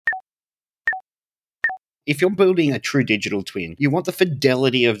If you're building a true digital twin, you want the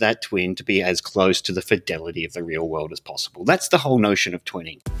fidelity of that twin to be as close to the fidelity of the real world as possible. That's the whole notion of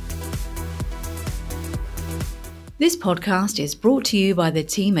twinning. This podcast is brought to you by the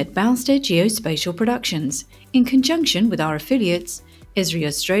team at Bouster Geospatial Productions, in conjunction with our affiliates Esri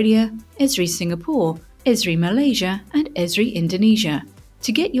Australia, Esri Singapore, Esri Malaysia, and Esri Indonesia.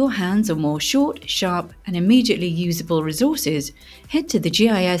 To get your hands on more short, sharp, and immediately usable resources, head to the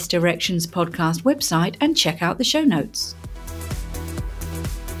GIS Directions podcast website and check out the show notes.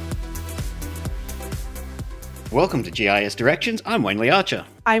 Welcome to GIS Directions. I'm Wayne Lee Archer.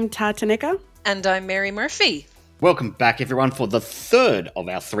 I'm Tataneka. And I'm Mary Murphy. Welcome back, everyone, for the third of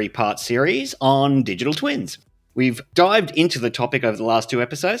our three-part series on digital twins. We've dived into the topic over the last two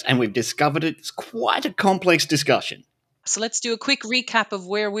episodes, and we've discovered it's quite a complex discussion. So let's do a quick recap of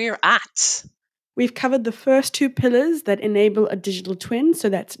where we're at. We've covered the first two pillars that enable a digital twin. So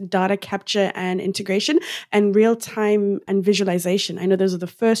that's data capture and integration, and real-time and visualization. I know those are the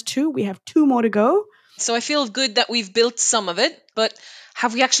first two. We have two more to go. So I feel good that we've built some of it, but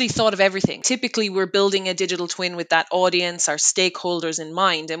have we actually thought of everything? Typically, we're building a digital twin with that audience, our stakeholders in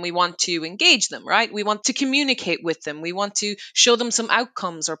mind, and we want to engage them, right? We want to communicate with them. We want to show them some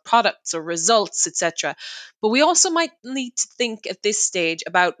outcomes or products or results, etc. But we also might need to think at this stage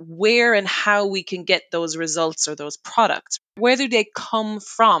about where and how we can get those results or those products. Where do they come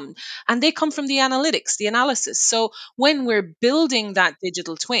from? And they come from the analytics, the analysis. So when we're building that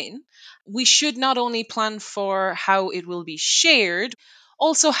digital twin, we should not only plan for how it will be shared,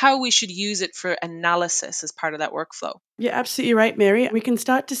 also how we should use it for analysis as part of that workflow. You're absolutely right, Mary. We can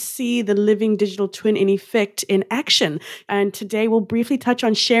start to see the living digital twin in effect in action. And today we'll briefly touch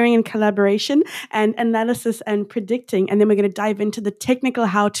on sharing and collaboration and analysis and predicting. And then we're going to dive into the technical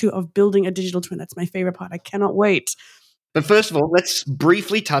how-to of building a digital twin. That's my favorite part. I cannot wait. But first of all, let's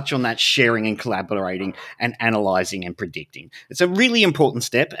briefly touch on that sharing and collaborating and analysing and predicting. It's a really important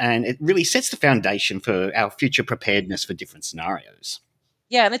step, and it really sets the foundation for our future preparedness for different scenarios.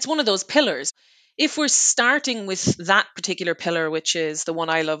 Yeah, and it's one of those pillars. If we're starting with that particular pillar, which is the one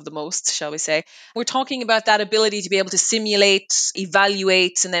I love the most, shall we say, we're talking about that ability to be able to simulate,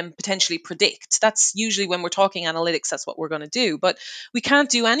 evaluate, and then potentially predict. That's usually when we're talking analytics, that's what we're going to do. But we can't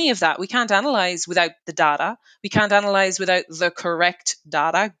do any of that. We can't analyze without the data. We can't analyze without the correct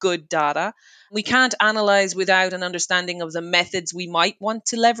data, good data. We can't analyze without an understanding of the methods we might want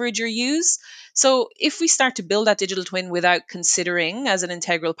to leverage or use. So if we start to build that digital twin without considering as an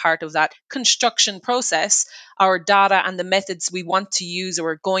integral part of that construction process, our data and the methods we want to use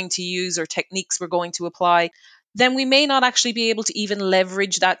or are going to use or techniques we're going to apply, then we may not actually be able to even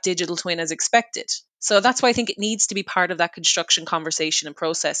leverage that digital twin as expected. So that's why I think it needs to be part of that construction conversation and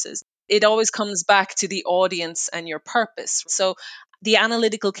processes. It always comes back to the audience and your purpose. So the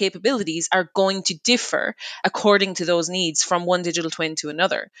analytical capabilities are going to differ according to those needs from one digital twin to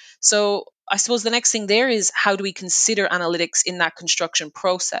another. So I suppose the next thing there is, how do we consider analytics in that construction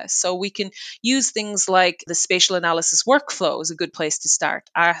process? So we can use things like the spatial analysis workflow is a good place to start.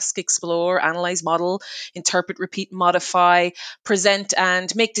 Ask, explore, analyze, model, interpret, repeat, modify, present,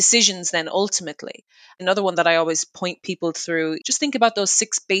 and make decisions then ultimately. Another one that I always point people through, just think about those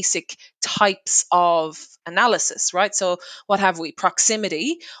 6 basic types of analysis, right? So what have we?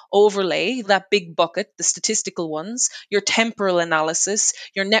 Proximity, overlay, that big bucket, the statistical ones, your temporal analysis,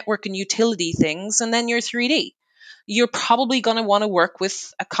 your network and utility things, and then your 3D. You're probably going to want to work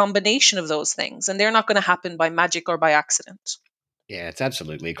with a combination of those things, and they're not going to happen by magic or by accident. Yeah, it's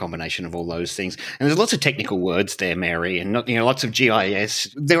absolutely a combination of all those things. And there's lots of technical words there, Mary, and lots of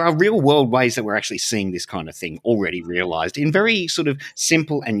GIS. There are real world ways that we're actually seeing this kind of thing already realized in very sort of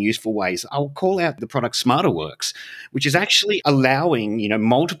simple and useful ways. I'll call out the product SmarterWorks, which is actually allowing,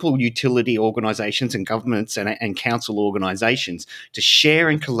 multiple utility organizations and governments and council organizations to share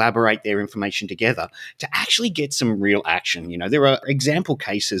and collaborate their information together to actually get some real action. There are example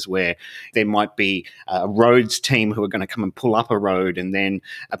cases where there might be a roads team who are going to come and pull up a road, and then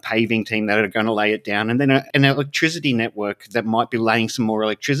a paving team that are going to lay it down, and then an electricity network that might be laying some more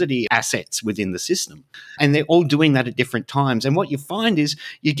electricity assets within the system. And they're all doing that at different times. And what you find is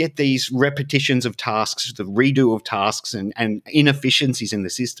you get these repetitions of tasks, the redo of tasks and inefficiencies in the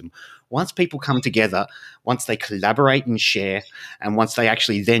system. Once people come together, once they collaborate and share, and once they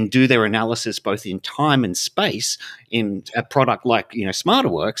actually then do their analysis both in time and space in a product like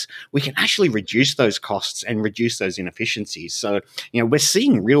SmarterWorks, we can actually reduce those costs and reduce those inefficiencies. So we're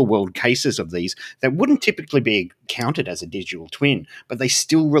seeing real world cases of these that wouldn't typically be counted as a digital twin, but they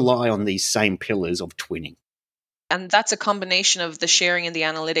still rely on these same pillars of twinning. And that's a combination of the sharing and the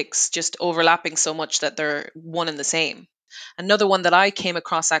analytics just overlapping so much that they're one and the same. Another one that I came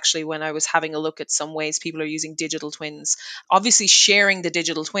across actually when I was having a look at some ways people are using digital twins, obviously sharing the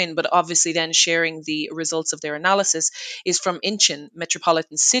digital twin, but obviously then sharing the results of their analysis, is from Incheon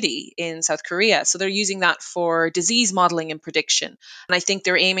Metropolitan City in South Korea. So they're using that for disease modeling and prediction. And I think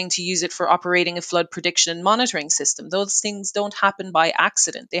they're aiming to use it for operating a flood prediction and monitoring system. Those things don't happen by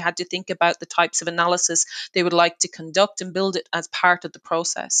accident. They had to think about the types of analysis they would like to conduct and build it as part of the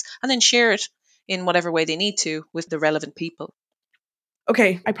process, and then share it in whatever way they need to with the relevant people.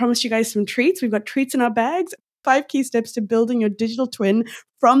 Okay, I promised you guys some treats. We've got treats in our bags. 5 key steps to building your digital twin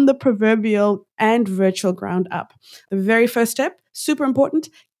from the proverbial and virtual ground up. The very first step, super important,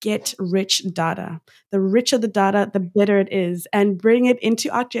 get rich data. The richer the data, the better it is. And bring it into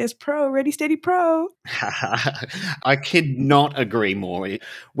ArcGIS Pro, Ready Steady Pro. I could not agree more.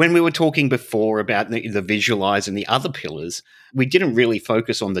 When we were talking before about the visualize and the other pillars, we didn't really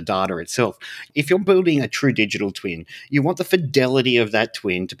focus on the data itself. If you're building a true digital twin, you want the fidelity of that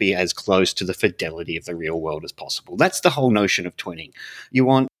twin to be as close to the fidelity of the real world as possible. That's the whole notion of twinning. You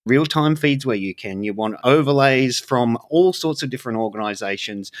want real-time feeds where you can. You want overlays from all sorts of different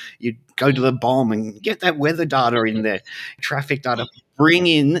organizations. You go to the BOM and get that weather data in there, traffic data. Bring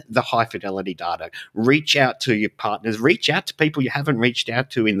in the high-fidelity data. Reach out to your partners. Reach out to people you haven't reached out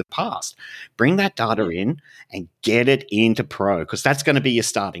to in the past. Bring that data in and get it into Pro, because that's going to be your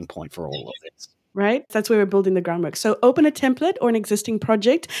starting point for all of this. Right? That's where we're building the groundwork. So open a template or an existing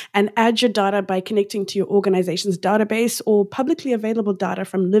project and add your data by connecting to your organization's database or publicly available data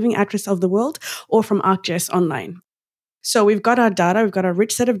from Living Atlas of the World or from ArcGIS Online. So we've got our data, we've got a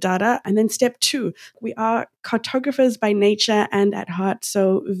rich set of data. And then step 2, we are cartographers by nature and at heart.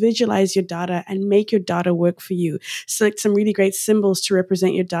 So visualize your data and make your data work for you. Select some really great symbols to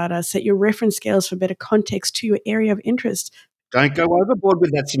represent your data. Set your reference scales for better context to your area of interest. Don't go overboard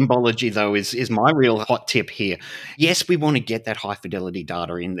with that symbology, though, is my real hot tip here. Yes, we want to get that high-fidelity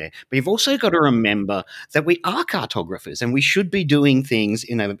data in there, but you've also got to remember that we are cartographers and we should be doing things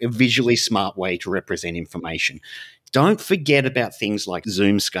in a visually smart way to represent information. Don't forget about things like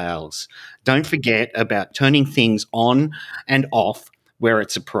zoom scales. Don't forget about turning things on and off where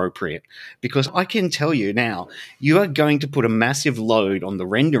it's appropriate. Because I can tell you now, you are going to put a massive load on the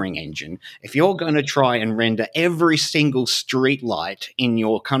rendering engine if you're going to try and render every single street light in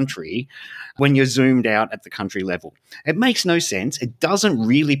your country when you're zoomed out at the country level. It makes no sense. It doesn't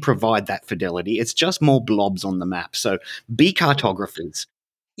really provide that fidelity. It's just more blobs on the map. So be cartographers.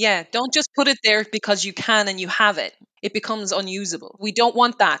 Yeah, don't just put it there because you can and you have it. It becomes unusable. We don't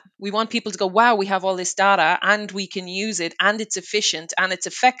want that. We want people to go, wow, we have all this data and we can use it and it's efficient and it's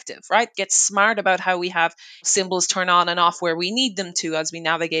effective, right? Get smart about how we have symbols turn on and off where we need them to as we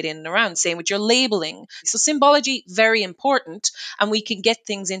navigate in and around. Same with your labeling. So symbology, very important. And we can get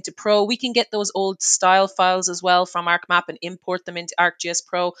things into Pro. We can get those old style files as well from ArcMap and import them into ArcGIS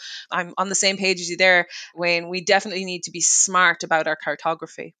Pro. I'm on the same page as you there, Wayne. We definitely need to be smart about our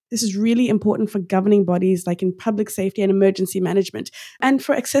cartography. This is really important for governing bodies like in public safety and emergency management. And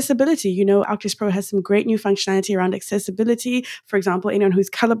for accessibility, ArcGIS Pro has some great new functionality around accessibility. For example, anyone who's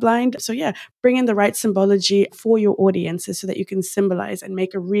colorblind. So yeah, bring in the right symbology for your audiences so that you can symbolize and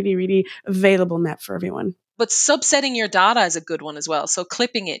make a really, really available map for everyone. But subsetting your data is a good one as well. So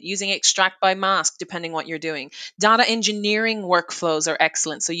clipping it, using extract by mask, depending what you're doing. Data engineering workflows are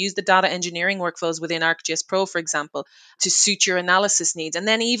excellent. So use the data engineering workflows within ArcGIS Pro, for example, to suit your analysis needs. And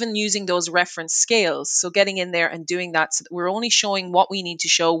then even using those reference scales. So getting in there and doing that so that we're only showing what we need to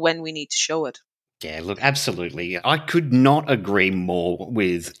show when we need to show it. Yeah, look, absolutely. I could not agree more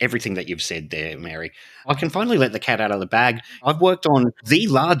with everything that you've said there, Mary. I can finally let the cat out of the bag. I've worked on the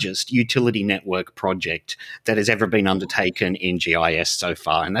largest utility network project that has ever been undertaken in GIS so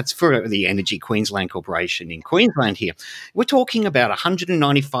far, and that's for the Energy Queensland Corporation in Queensland here. We're talking about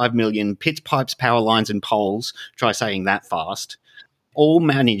 195 million pits, pipes, power lines and poles, try saying that fast, all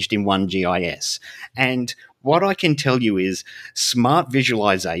managed in one GIS. And what I can tell you is smart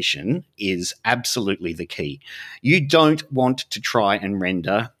visualization is absolutely the key. You don't want to try and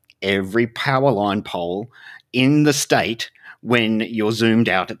render every power line pole in the state when you're zoomed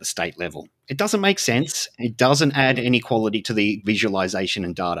out at the state level. It doesn't make sense. It doesn't add any quality to the visualization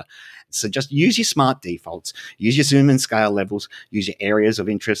and data. So just use your smart defaults, use your zoom and scale levels, use your areas of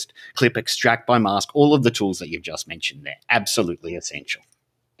interest, clip, extract by mask, all of the tools that you've just mentioned there. Absolutely essential.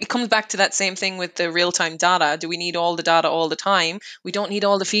 It comes back to that same thing with the real-time data. Do we need all the data all the time? We don't need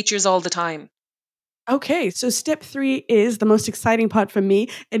all the features all the time. Okay, so step 3 is the most exciting part for me,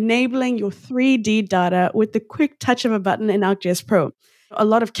 enabling your 3D data with the quick touch of a button in ArcGIS Pro. A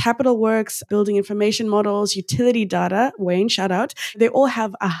lot of capital works, building information models, utility data, Wayne, shout out, they all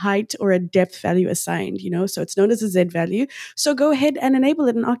have a height or a depth value assigned, so it's known as a Z value. So go ahead and enable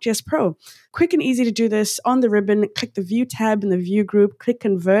it in ArcGIS Pro. Quick and easy to do this. On the ribbon, click the View tab in the View group, click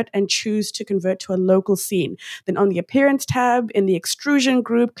Convert, and choose to convert to a local scene. Then on the Appearance tab, in the Extrusion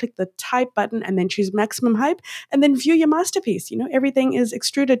group, click the Type button and then choose Maximum Height, and then view your masterpiece. Everything is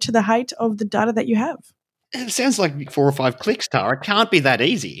extruded to the height of the data that you have. It sounds like 4 or 5 clicks, Tara. It can't be that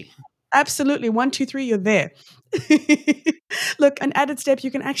easy. Absolutely. 1, 2, 3, you're there. Look, an added step, you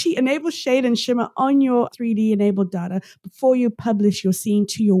can actually enable shade and shimmer on your 3D enabled data before you publish your scene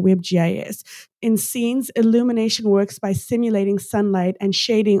to your WebGIS. In scenes, illumination works by simulating sunlight and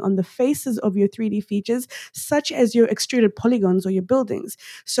shading on the faces of your 3D features, such as your extruded polygons or your buildings.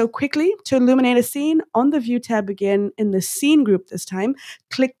 So quickly, to illuminate a scene, on the View tab again, in the Scene group this time,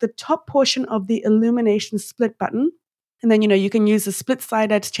 click the top portion of the Illumination Split button. And then, you can use the split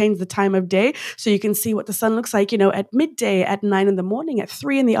slider to change the time of day. So you can see what the sun looks like, at midday, at 9 in the morning, at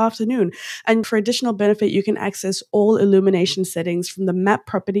 3 in the afternoon. And for additional benefit, you can access all illumination settings from the map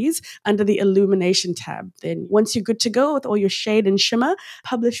properties under the illumination tab. Then once you're good to go with all your shade and shimmer,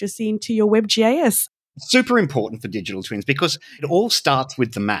 publish your scene to your WebGIS. Super important for digital twins because it all starts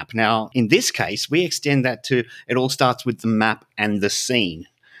with the map. Now, in this case, we extend that to it all starts with the map and the scene.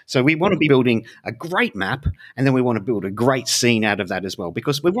 So we want to be building a great map, and then we want to build a great scene out of that as well,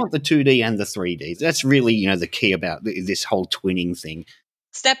 because we want the 2D and the 3D. That's really, the key about this whole twinning thing.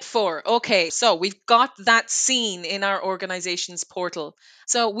 Step 4. Okay, so we've got that scene in our organization's portal.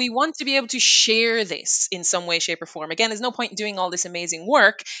 So we want to be able to share this in some way, shape, or form. Again, there's no point in doing all this amazing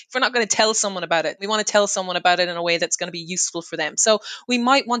work if we're not going to tell someone about it. We want to tell someone about it in a way that's going to be useful for them. So we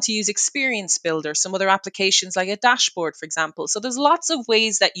might want to use Experience Builder, some other applications like a dashboard, for example. So there's lots of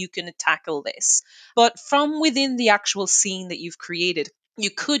ways that you can tackle this. But from within the actual scene that you've created, you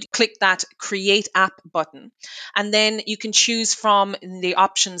could click that Create App button, and then you can choose from the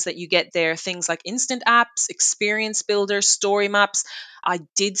options that you get there things like Instant Apps, Experience Builder, Story Maps. I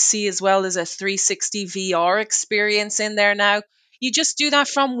did see as well as a 360 VR experience in there now. You just do that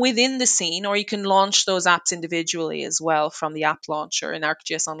from within the scene, or you can launch those apps individually as well from the app launcher in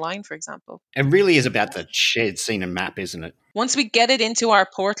ArcGIS Online, for example. It really is about the shared scene and map, isn't it? Once we get it into our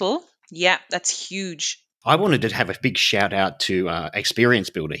portal, yeah, that's huge. I wanted to have a big shout out to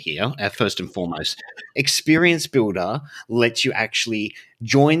Experience Builder here, first and foremost. Experience Builder lets you actually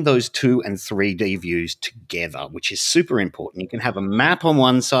join those 2 and 3D views together, which is super important. You can have a map on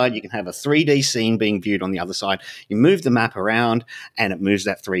one side, you can have a 3D scene being viewed on the other side. You move the map around and it moves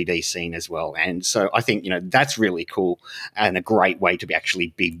that 3D scene as well. And so I think, that's really cool and a great way to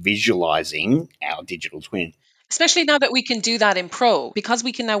actually be visualizing our digital twin. Especially now that we can do that in Pro, because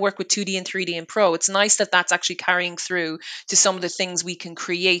we can now work with 2D and 3D in Pro. It's nice that that's actually carrying through to some of the things we can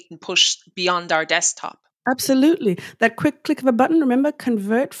create and push beyond our desktop. Absolutely. That quick click of a button, remember,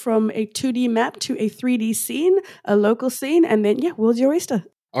 convert from a 2D map to a 3D scene, a local scene, and then, world's your oyster.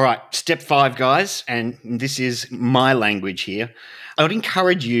 All right, step 5, guys, and this is my language here. I would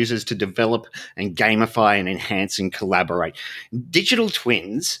encourage users to develop and gamify and enhance and collaborate. Digital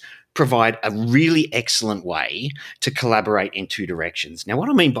twins provide a really excellent way to collaborate in 2 directions. Now, what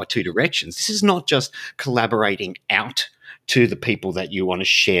I mean by 2 directions, this is not just collaborating out to the people that you want to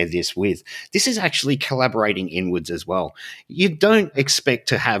share this with. This is actually collaborating inwards as well. You don't expect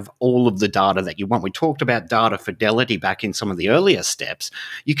to have all of the data that you want. We talked about data fidelity back in some of the earlier steps.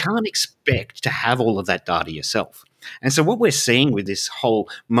 You can't expect to have all of that data yourself. And so what we're seeing with this whole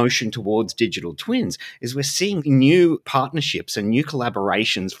motion towards digital twins is we're seeing new partnerships and new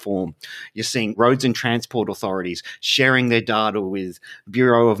collaborations form. You're seeing roads and transport authorities sharing their data with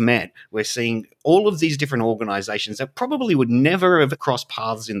Bureau of Met. We're seeing all of these different organizations that probably would never have crossed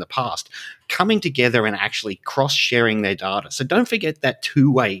paths in the past coming together and actually cross-sharing their data. So don't forget that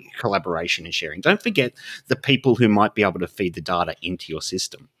 2-way collaboration and sharing. Don't forget the people who might be able to feed the data into your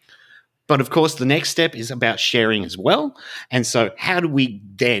system. But of course, the next step is about sharing as well. And so how do we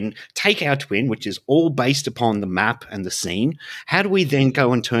then take our twin, which is all based upon the map and the scene, how do we then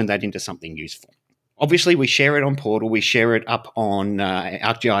go and turn that into something useful? Obviously, we share it on Portal. We share it up on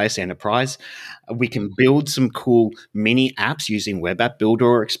ArcGIS Enterprise. We can build some cool mini apps using Web App Builder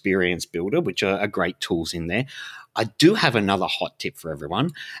or Experience Builder, which are great tools in there. I do have another hot tip for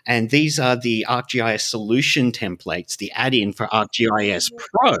everyone, and these are the ArcGIS solution templates, the add-in for ArcGIS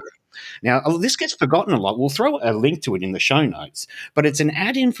Pro. Now, this gets forgotten a lot. We'll throw a link to it in the show notes, but it's an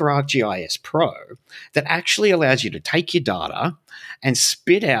add-in for ArcGIS Pro that actually allows you to take your data and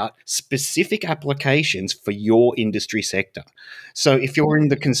spit out specific applications for your industry sector. So if you're in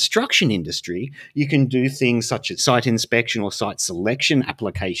the construction industry, you can do things such as site inspection or site selection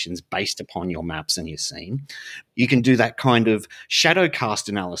applications based upon your maps and your scene. You can do that kind of shadow cast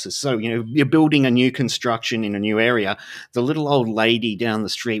analysis. So, you're building a new construction in a new area. The little old lady down the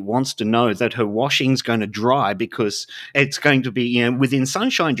street wants to know that her washing's going to dry because it's going to be, within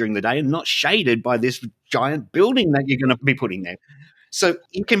sunshine during the day and not shaded by this giant building that you're going to be putting there. So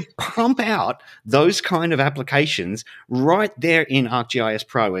you can pump out those kind of applications right there in ArcGIS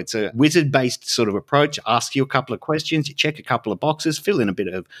Pro. It's a wizard-based sort of approach. Ask you a couple of questions, you check a couple of boxes, fill in a bit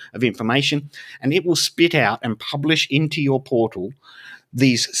of information, and it will spit out and publish into your portal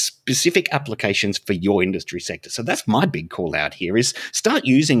these specific applications for your industry sector. So that's my big call out here, is start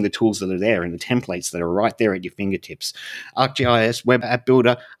using the tools that are there and the templates that are right there at your fingertips. ArcGIS Web App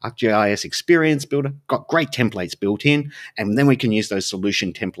Builder, ArcGIS Experience Builder, got great templates built in, and then we can use those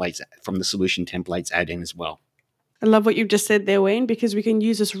solution templates from the solution templates add-in as well. I love what you've just said there, Wayne, because we can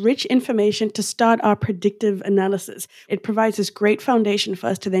use this rich information to start our predictive analysis. It provides this great foundation for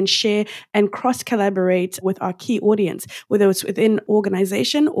us to then share and cross-collaborate with our key audience, whether it's within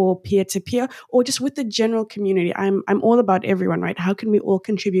organization or peer-to-peer, or just with the general community. I'm all about everyone, right? How can we all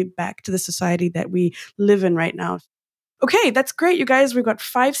contribute back to the society that we live in right now? Okay, that's great, you guys. We've got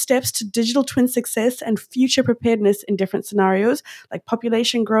 5 steps to digital twin success and future preparedness in different scenarios, like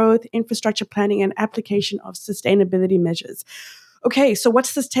population growth, infrastructure planning, and application of sustainability measures. Okay, so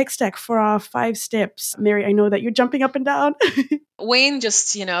what's this tech stack for our 5 steps? Mary, I know that you're jumping up and down. Wayne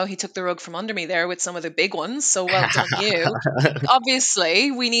just, he took the rug from under me there with some of the big ones. So well done, you. Obviously,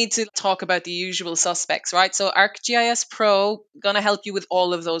 we need to talk about the usual suspects, right? So ArcGIS Pro going to help you with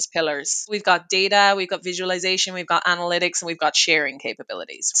all of those pillars. We've got data, we've got visualization, we've got analytics, and we've got sharing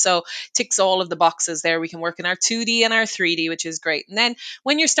capabilities. So ticks all of the boxes there. We can work in our 2D and our 3D, which is great. And then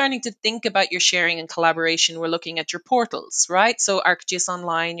when you're starting to think about your sharing and collaboration, we're looking at your portals, right? So ArcGIS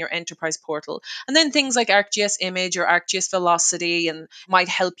Online, your enterprise portal, and then things like ArcGIS Image or ArcGIS Velocity and might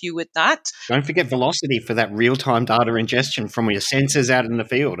help you with that. Don't forget Velocity for that real-time data ingestion from your sensors out in the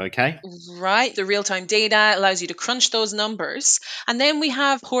field, okay? Right. The real-time data allows you to crunch those numbers. And then we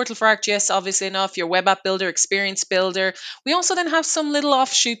have Portal for ArcGIS, obviously enough, your web app builder, experience builder. We also then have some little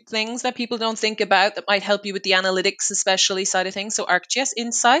offshoot things that people don't think about that might help you with the analytics, especially side of things. So ArcGIS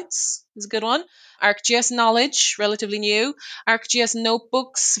Insights is a good one. ArcGIS Knowledge, relatively new. ArcGIS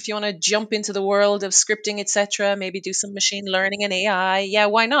Notebooks, if you want to jump into the world of scripting, etc., maybe do some machine learning and AI. Yeah,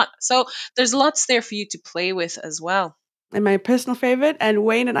 why not? So there's lots there for you to play with as well. And my personal favorite, and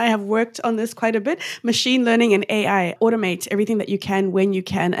Wayne and I have worked on this quite a bit, machine learning and AI. Automate everything that you can when you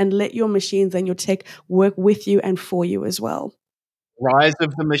can, and let your machines and your tech work with you and for you as well. Rise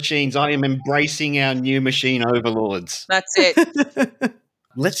of the machines. I am embracing our new machine overlords. That's it.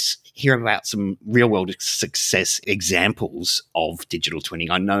 Let's hear about some real-world success examples of digital twinning.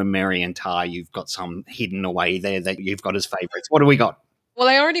 I know, Mary and Tar, you've got some hidden away there that you've got as favourites. What do we got? Well,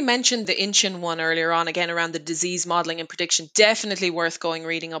 I already mentioned the Inchin one earlier on, again, around the disease modeling and prediction. Definitely worth going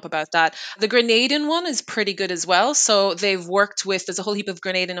reading up about that. The Grenadian one is pretty good as well. So they've worked with, there's a whole heap of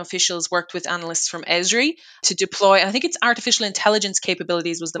Grenadian officials worked with analysts from Esri to deploy, and I think it's artificial intelligence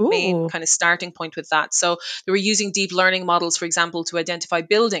capabilities was the main kind of starting point with that. So they were using deep learning models, for example, to identify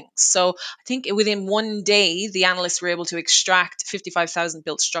buildings. So I think within one day, the analysts were able to extract 55,000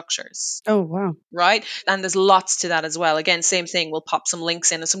 built structures. Oh, wow. Right. And there's lots to that as well. Again, same thing. We'll pop some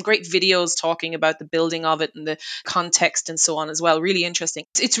links in and some great videos talking about the building of it and the context and so on as well. Really interesting.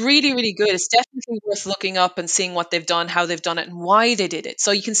 It's really, really good. It's definitely worth looking up and seeing what they've done, how they've done it, and why they did it.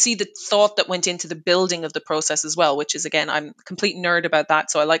 So you can see the thought that went into the building of the process as well, which is, again, I'm a complete nerd about that.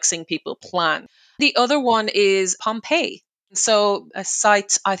 So I like seeing people plan. The other one is Pompeii. So a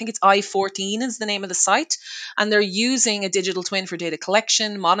site, I think it's I14 is the name of the site, and they're using a digital twin for data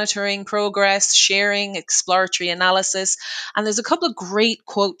collection, monitoring progress, sharing, exploratory analysis. And there's a couple of great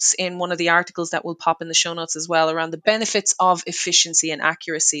quotes in one of the articles that will pop in the show notes as well around the benefits of efficiency and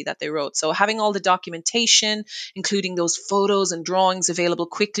accuracy that they wrote. So having all the documentation, including those photos and drawings available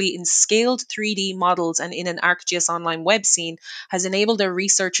quickly in scaled 3D models and in an ArcGIS Online web scene has enabled their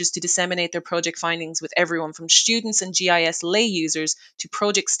researchers to disseminate their project findings with everyone from students and GIS lay users to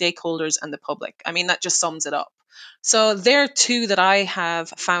project stakeholders and the public. I mean, that just sums it up. So there are 2 that I have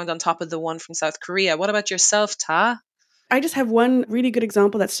found on top of the one from South Korea. What about yourself, Ta? I just have one really good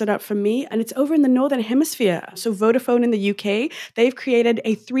example that stood out for me, and it's over in the Northern Hemisphere. So Vodafone in the UK, they've created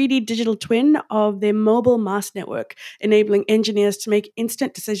a 3D digital twin of their mobile mast network, enabling engineers to make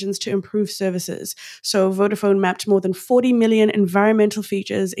instant decisions to improve services. So Vodafone mapped more than 40 million environmental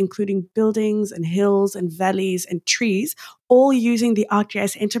features, including buildings and hills and valleys and trees, all using the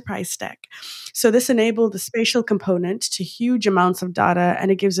ArcGIS Enterprise stack. So this enabled the spatial component to huge amounts of data,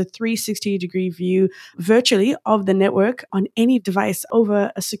 and it gives a 360-degree view virtually of the network on any device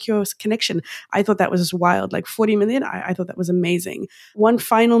over a secure connection. I thought that was just wild, like 40 million. I thought that was amazing. One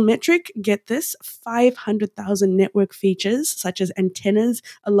final metric, get this, 500,000 network features such as antennas,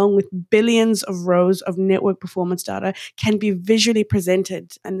 along with billions of rows of network performance data, can be visually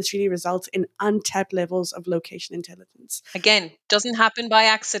presented. And this really results in untapped levels of location intelligence. Again, doesn't happen by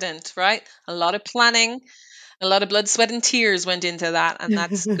accident, right? A lot of planning, a lot of blood, sweat, and tears went into that, and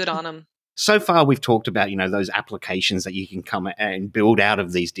that's good on them. So far, we've talked about, those applications that you can come and build out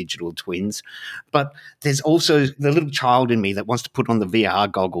of these digital twins. But there's also the little child in me that wants to put on the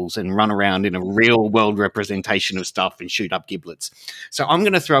VR goggles and run around in a real world representation of stuff and shoot up giblets. So I'm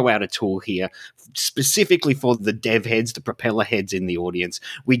going to throw out a tool here specifically for the dev heads, the propeller heads in the audience.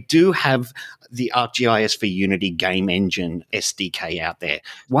 We do have the ArcGIS for Unity game engine SDK out there.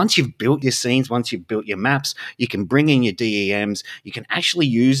 Once you've built your scenes, once you've built your maps, you can bring in your DEMs. You can actually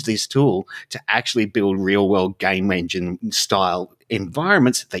use this tool to actually build real-world game engine style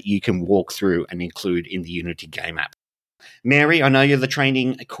environments that you can walk through and include in the Unity game app. Mary, I know you're the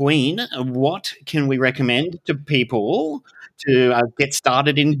training queen. What can we recommend to people to get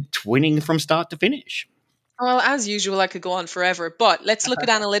started in twinning from start to finish? Well, as usual, I could go on forever, but let's look at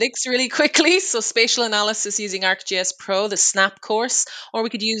analytics really quickly. So spatial analysis using ArcGIS Pro, the SNAP course, or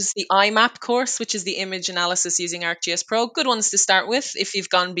we could use the IMAP course, which is the image analysis using ArcGIS Pro. Good ones to start with if you've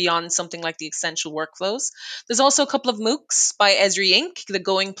gone beyond something like the essential workflows. There's also a couple of MOOCs by Esri Inc., the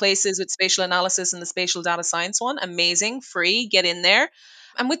Going Places with Spatial Analysis and the Spatial Data Science one. Amazing, free, get in there.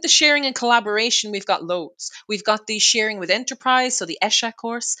 And with the sharing and collaboration, we've got loads. We've got the sharing with enterprise, so the ESHA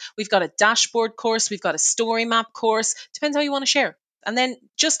course. We've got a dashboard course. We've got a story map course. Depends how you want to share. And then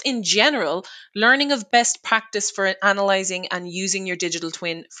just in general, learning of best practice for analyzing and using your digital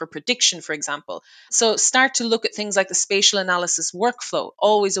twin for prediction, for example. So start to look at things like the spatial analysis workflow,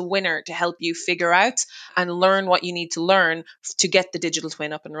 always a winner to help you figure out and learn what you need to learn to get the digital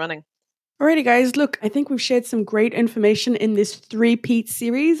twin up and running. Alrighty, guys, look, I think we've shared some great information in this three-peat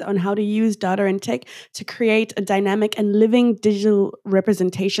series on how to use data and tech to create a dynamic and living digital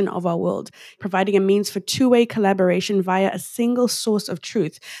representation of our world, providing a means for two-way collaboration via a single source of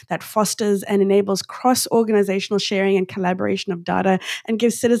truth that fosters and enables cross-organizational sharing and collaboration of data and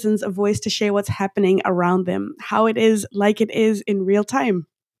gives citizens a voice to share what's happening around them, how it is like it is in real time.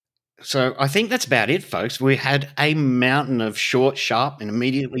 So I think that's about it, folks. We had a mountain of short, sharp, and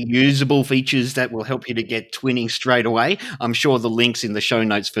immediately usable features that will help you to get twinning straight away. I'm sure the links in the show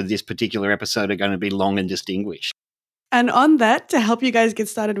notes for this particular episode are going to be long and distinguished. And on that, to help you guys get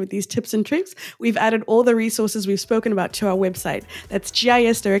started with these tips and tricks, we've added all the resources we've spoken about to our website. That's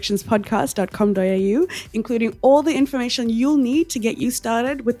gisdirectionspodcast.com.au, including all the information you'll need to get you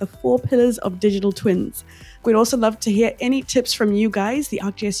started with the 4 pillars of digital twins. We'd also love to hear any tips from you guys, the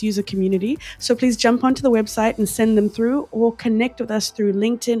ArcGIS user community. So please jump onto the website and send them through, or connect with us through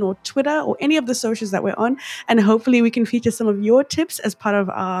LinkedIn or Twitter or any of the socials that we're on. And hopefully we can feature some of your tips as part of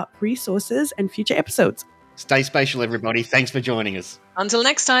our resources and future episodes. Stay spatial, everybody. Thanks for joining us. Until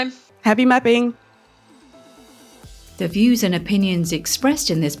next time. Happy mapping. The views and opinions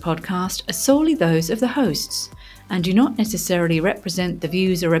expressed in this podcast are solely those of the hosts and do not necessarily represent the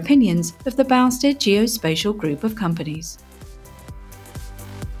views or opinions of the Bousted Geospatial Group of Companies.